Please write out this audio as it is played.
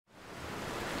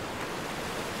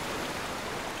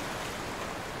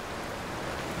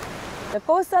The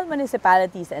coastal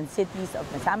municipalities and cities of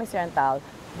Misamis Oriental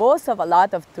boast of a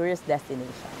lot of tourist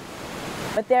destinations.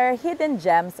 But there are hidden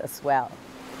gems as well.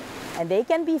 And they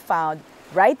can be found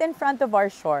right in front of our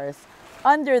shores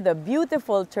under the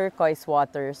beautiful turquoise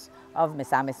waters of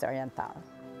Misamis Oriental.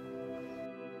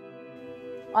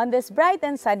 On this bright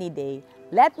and sunny day,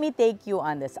 let me take you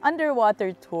on this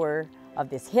underwater tour of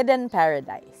this hidden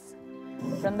paradise.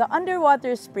 From the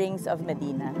underwater springs of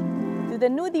Medina, to the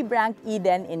nudibranch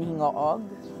Eden in Hingoog,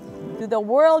 to the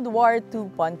World War II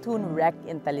pontoon wreck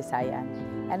in Talisayan,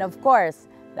 and of course,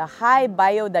 the high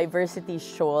biodiversity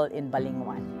shoal in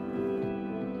Balingwan.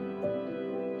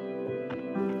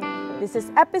 This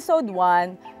is episode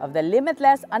 1 of the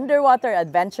Limitless Underwater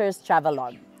Adventures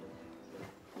Travelogue.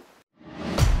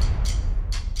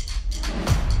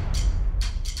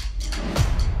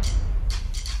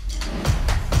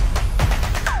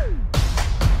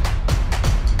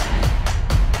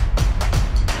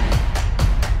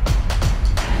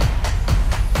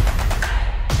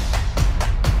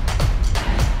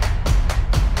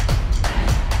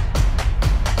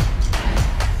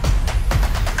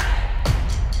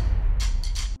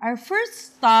 Our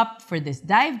first stop for this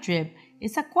dive trip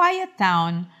is a quiet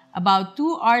town about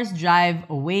 2 hours drive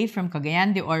away from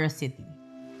Cagayan de Oro City.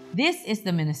 This is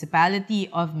the municipality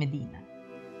of Medina.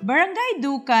 Barangay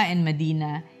Duca in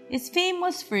Medina is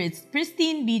famous for its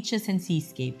pristine beaches and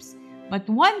seascapes, but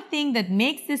one thing that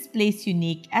makes this place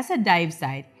unique as a dive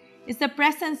site is the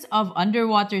presence of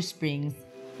underwater springs,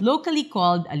 locally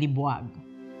called alibuag.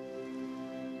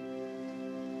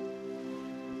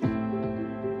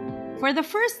 For the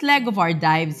first leg of our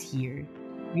dives here,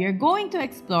 we are going to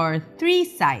explore 3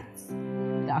 sites: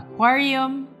 the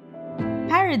aquarium,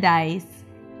 paradise,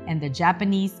 and the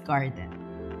Japanese garden.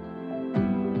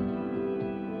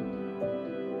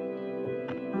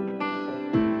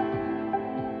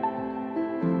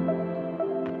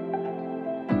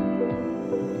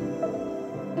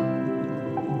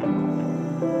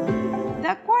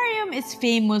 The aquarium is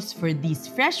famous for these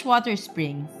freshwater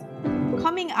springs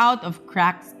coming out of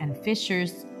cracks and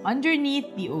fissures underneath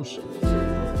the ocean.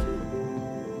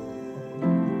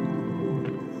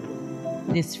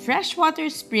 This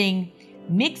freshwater spring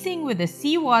mixing with the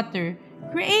seawater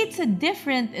creates a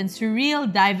different and surreal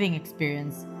diving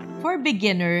experience for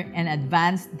beginner and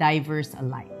advanced divers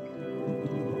alike.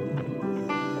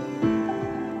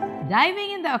 Diving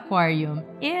in the aquarium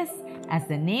is, as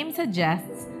the name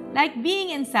suggests, like being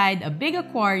inside a big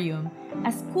aquarium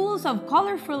as schools of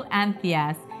colorful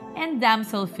anthias and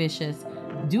damselfishes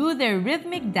do their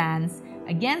rhythmic dance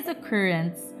against the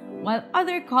currents while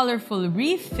other colorful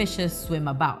reef fishes swim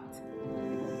about.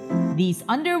 These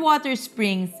underwater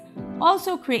springs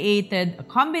also created a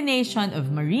combination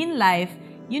of marine life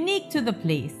unique to the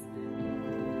place.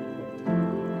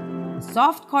 The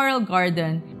soft coral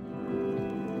garden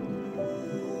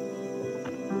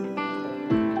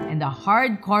and the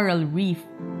hard coral reef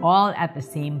all at the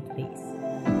same place.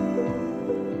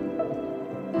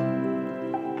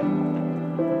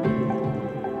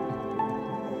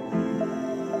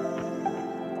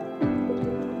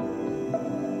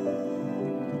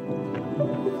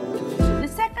 The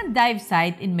second dive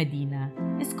site in Medina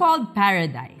is called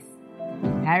Paradise.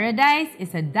 Paradise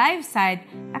is a dive site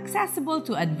accessible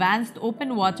to advanced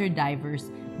open water divers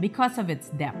because of its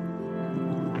depth.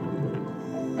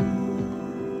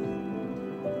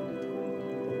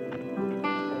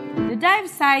 The dive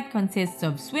site consists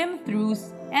of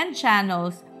swim-throughs and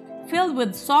channels filled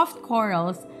with soft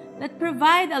corals that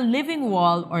provide a living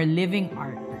wall or living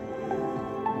arc.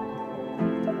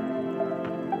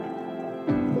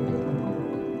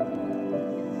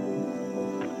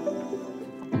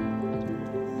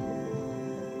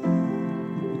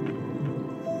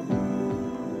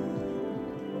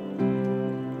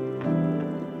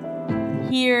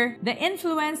 Here, the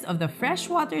influence of the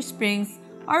freshwater springs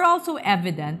are also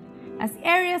evident, as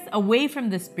areas away from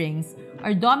the springs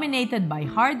are dominated by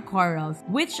hard corals,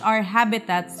 which are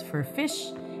habitats for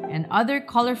fish and other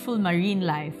colorful marine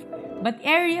life, but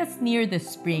areas near the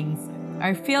springs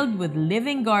are filled with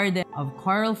living garden of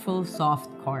colorful soft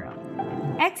coral.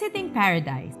 Exiting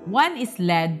Paradise, one is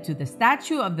led to the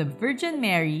statue of the Virgin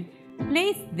Mary,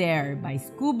 placed there by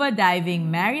scuba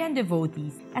diving Marian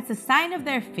devotees as a sign of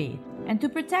their faith and to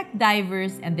protect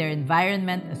divers and their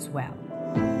environment as well.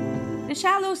 The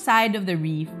shallow side of the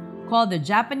reef, called the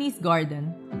Japanese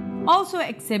garden, also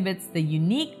exhibits the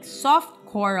unique soft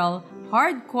coral,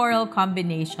 hard coral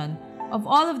combination of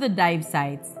all of the dive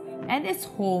sites and is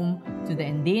home to the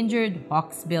endangered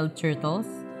hawksbill turtles,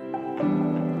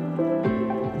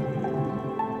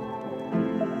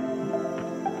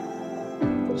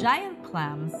 giant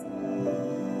clams,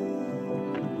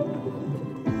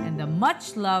 And the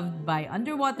much loved by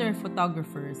underwater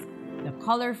photographers, the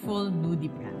colorful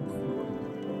nudibranchs.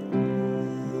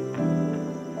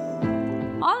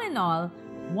 All in all,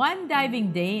 one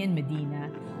diving day in Medina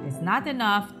is not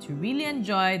enough to really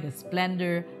enjoy the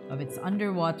splendor of its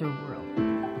underwater world.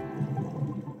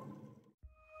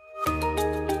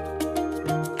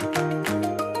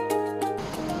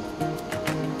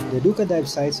 The Duca Dive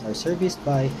sites are serviced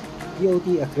by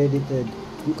DOT-accredited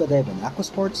Duca Dive and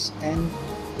Aquasports and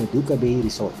the Duca Bay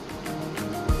Resort.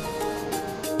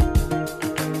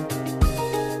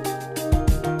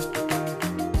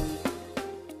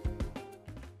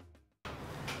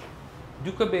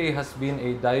 Duca Bay has been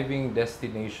a diving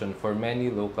destination for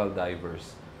many local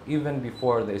divers, even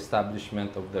before the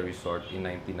establishment of the resort in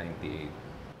 1998.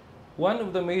 One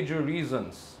of the major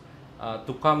reasons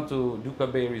to come to Duca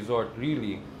Bay Resort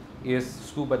really is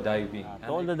scuba diving. To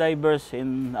all the divers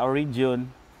in our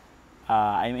region,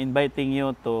 I'm inviting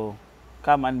you to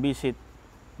come and visit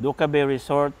Duca Bay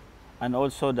Resort and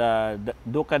also the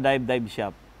Duca Dive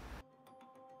Shop.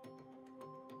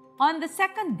 On the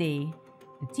second day,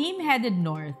 the team headed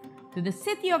north to the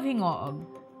city of Hingoog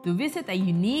to visit a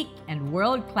unique and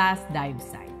world-class dive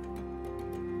site.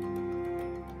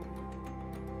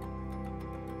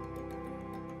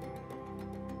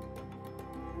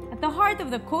 At the heart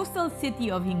of the coastal city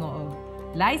of Hingoog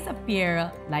lies a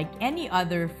pier like any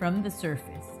other from the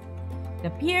surface.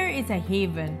 The pier is a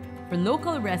haven for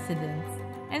local residents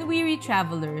and weary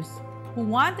travelers who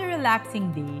want a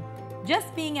relaxing day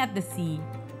just being at the sea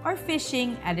or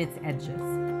fishing at its edges.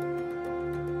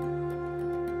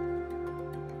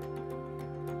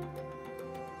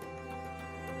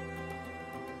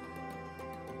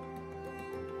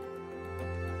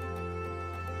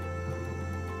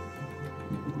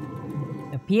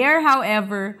 The pier,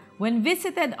 however, when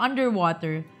visited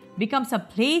underwater, becomes a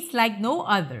place like no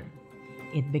other.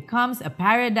 It becomes a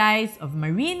paradise of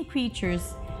marine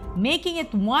creatures, making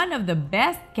it one of the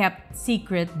best-kept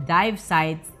secret dive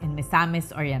sites in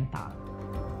Misamis Oriental.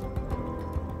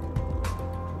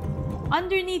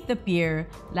 Underneath the pier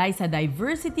lies a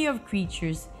diversity of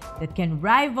creatures that can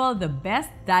rival the best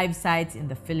dive sites in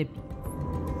the Philippines.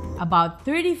 About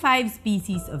 35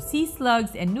 species of sea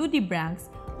slugs and nudibranchs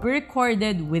were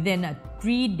recorded within a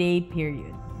 3-day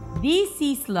period. These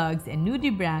sea slugs and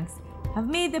nudibranchs have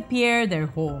made the pier their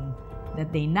home,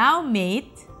 that they now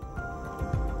mate,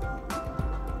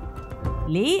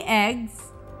 lay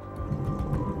eggs,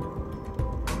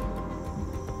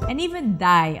 and even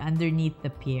die underneath the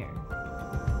pier.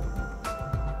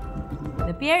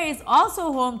 The pier is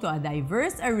also home to a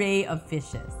diverse array of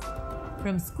fishes,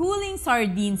 from schooling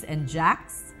sardines and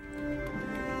jacks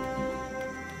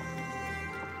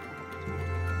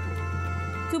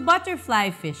to butterfly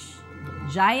fish,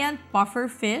 giant puffer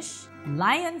fish,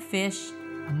 lionfish,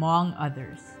 among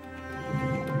others.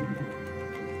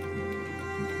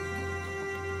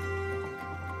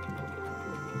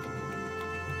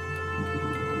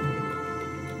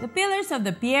 The pillars of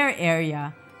the pier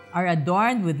area are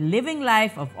adorned with living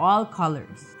life of all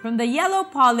colors, from the yellow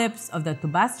polyps of the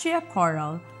Tubastria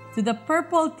coral to the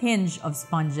purple tinge of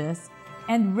sponges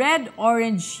and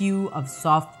red-orange hue of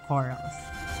soft corals.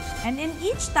 And in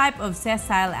each type of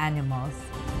sessile animals,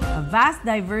 a vast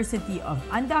diversity of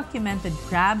undocumented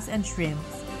crabs and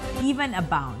shrimps even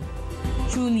abound,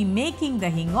 truly making the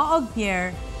Hingoog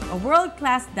Pier a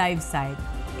world-class dive site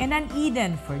and an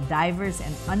Eden for divers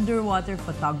and underwater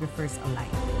photographers alike.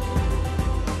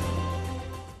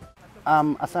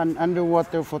 As an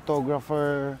underwater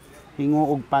photographer,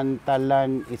 Hingoog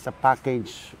Pantalan is a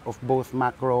package of both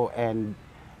macro and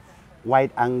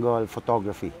wide-angle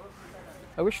photography.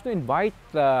 I wish to invite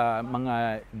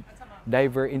mga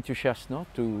diver enthusiasts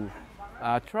to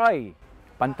try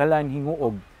Pantalan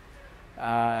Hingoog.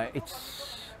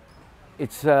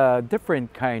 It's a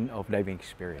different kind of diving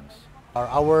experience.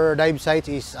 Our dive site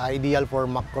is ideal for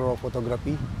macro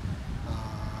photography.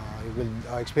 You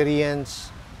will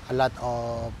experience a lot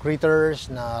of critters,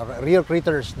 real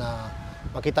critters na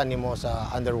makita nimo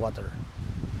sa underwater.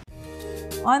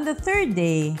 On the third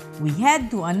day, we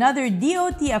head to another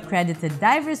DOT-accredited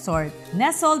dive resort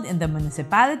nestled in the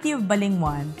municipality of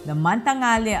Balingwan, the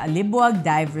Mantangale Alibuag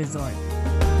Dive Resort.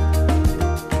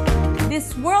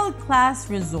 This world-class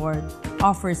resort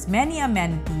offers many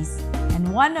amenities,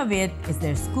 and one of it is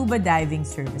their scuba diving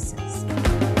services.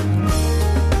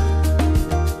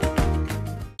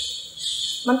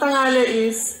 Mantangale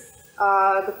is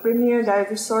the premier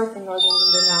dive resort in Northern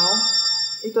Mindanao.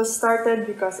 It was started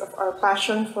because of our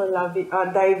passion for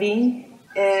diving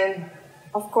and,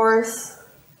 of course,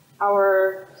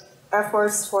 our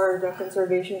efforts for the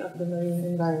conservation of the marine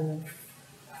environment.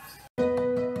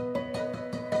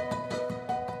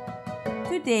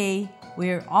 today,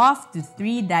 we're off to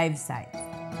 3 dive sites.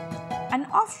 An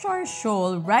offshore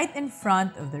shoal right in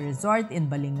front of the resort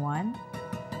in Balingwan,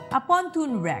 a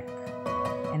pontoon wreck,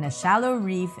 and a shallow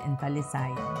reef in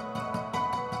Talisayan.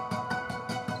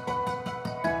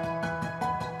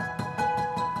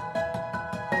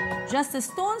 Just a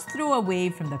stone's throw away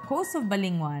from the coast of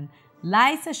Balingwan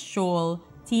lies a shoal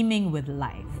teeming with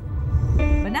life.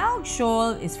 Banaog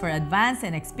Shoal is for advanced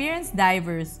and experienced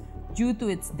divers due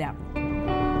to its depth.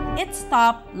 Its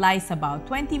top lies about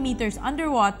 20 meters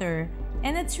underwater,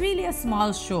 and it's really a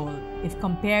small shoal if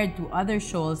compared to other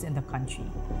shoals in the country.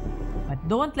 But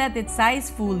don't let its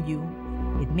size fool you.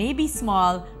 It may be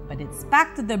small, but it's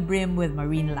packed to the brim with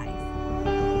marine life.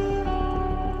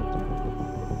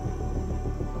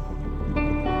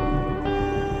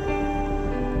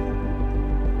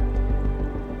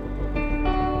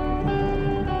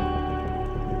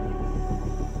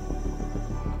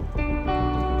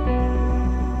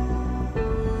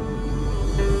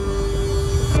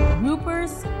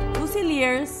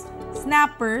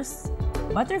 Snappers,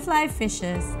 butterfly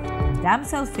fishes, and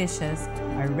damselfishes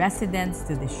are residents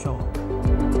to the shoal.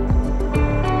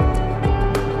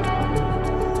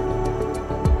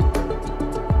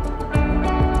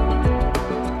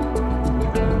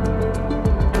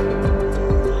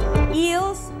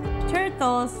 Eels,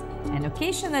 turtles, and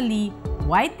occasionally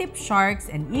white-tipped sharks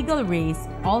and eagle rays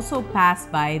also pass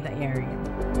by the area.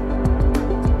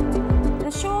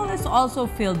 The shoal is also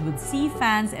filled with sea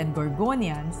fans and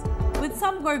gorgonians, with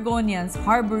some gorgonians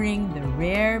harboring the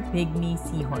rare pygmy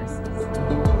seahorses.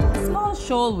 A small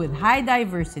shoal with high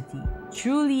diversity,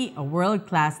 truly a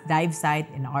world-class dive site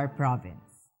in our province.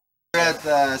 We're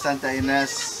at Santa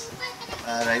Ines.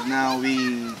 Right now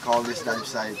we call this dive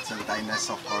site Santa Ines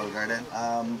Soft Coral Garden.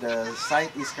 The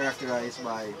site is characterized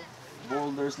by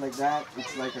boulders like that.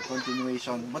 It's like a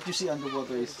continuation. What you see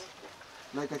underwater is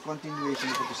like a continuation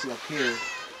of what you see up here.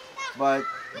 But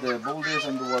the boulders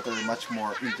underwater are much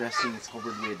more interesting. It's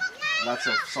covered with lots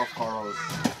of soft corals.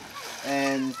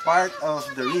 And part of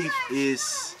the reef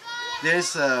is,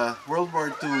 there's a World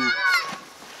War II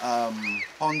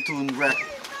pontoon wreck.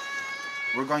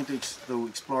 We're going to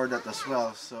explore that as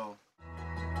well. So.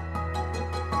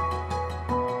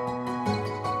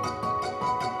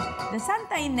 The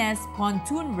Santa Ines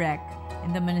pontoon wreck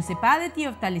in the municipality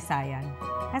of Talisayan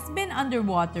has been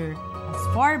underwater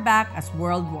as far back as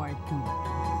World War II.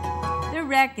 The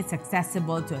wreck is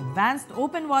accessible to advanced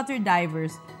open water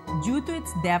divers due to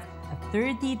its depth at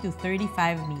 30 to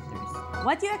 35 meters.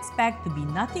 What you expect to be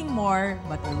nothing more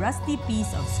but a rusty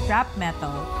piece of scrap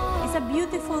metal is a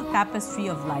beautiful tapestry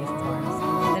of life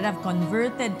forms that have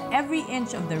converted every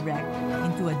inch of the wreck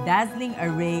into a dazzling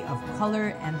array of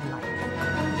color and light.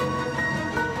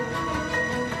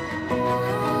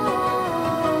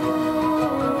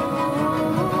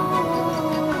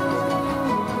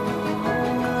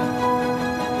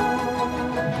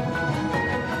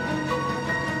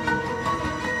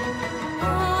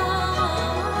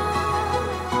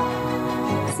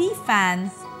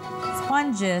 Fans,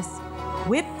 sponges,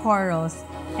 whipped corals,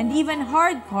 and even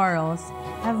hard corals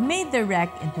have made the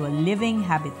wreck into a living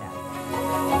habitat.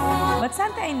 But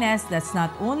Santa Ines does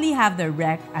not only have the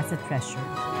wreck as a treasure.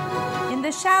 In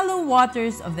the shallow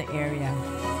waters of the area,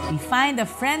 we find a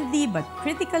friendly but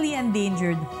critically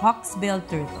endangered hawksbill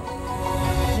turtle.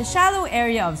 The shallow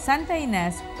area of Santa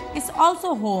Ines is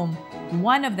also home to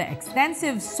one of the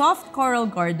extensive soft coral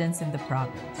gardens in the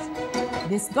province.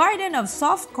 This garden of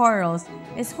soft corals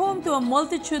is home to a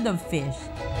multitude of fish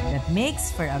that makes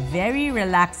for a very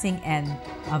relaxing end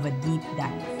of a deep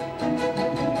dive.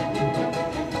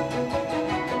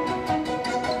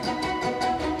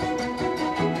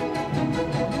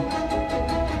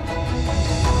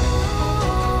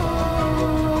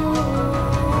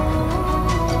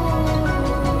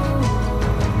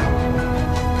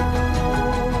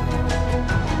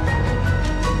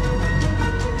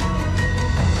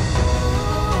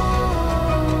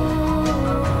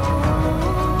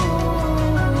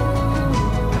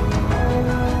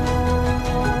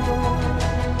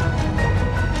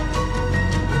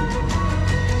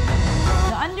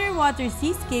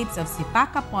 Seascapes of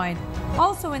Sipaka Point,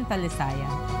 also in Talisayan,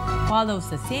 follows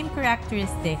the same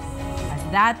characteristics as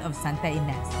that of Santa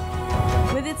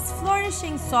Ines. With its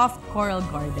flourishing soft coral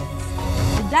gardens,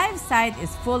 the dive site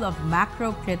is full of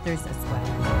macro critters as well.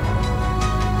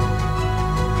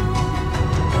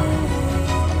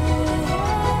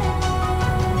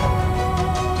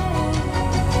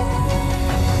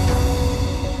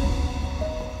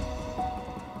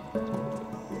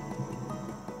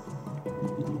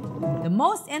 The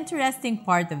most interesting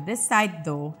part of this site,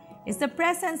 though, is the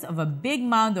presence of a big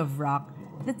mound of rock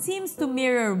that seems to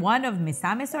mirror one of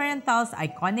Misamis Oriental's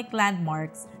iconic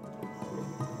landmarks,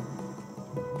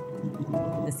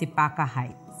 the Sipaka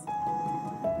Heights.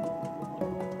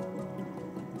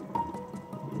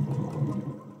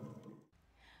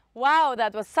 Wow,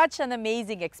 that was such an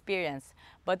amazing experience,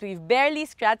 but we've barely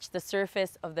scratched the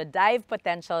surface of the dive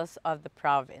potentials of the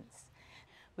province.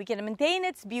 We can maintain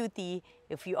its beauty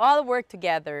if we all work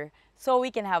together so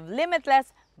we can have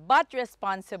limitless but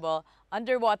responsible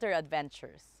underwater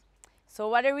adventures. So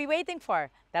what are we waiting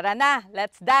for? Tara na,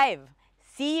 let's dive!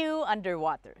 See you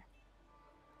underwater!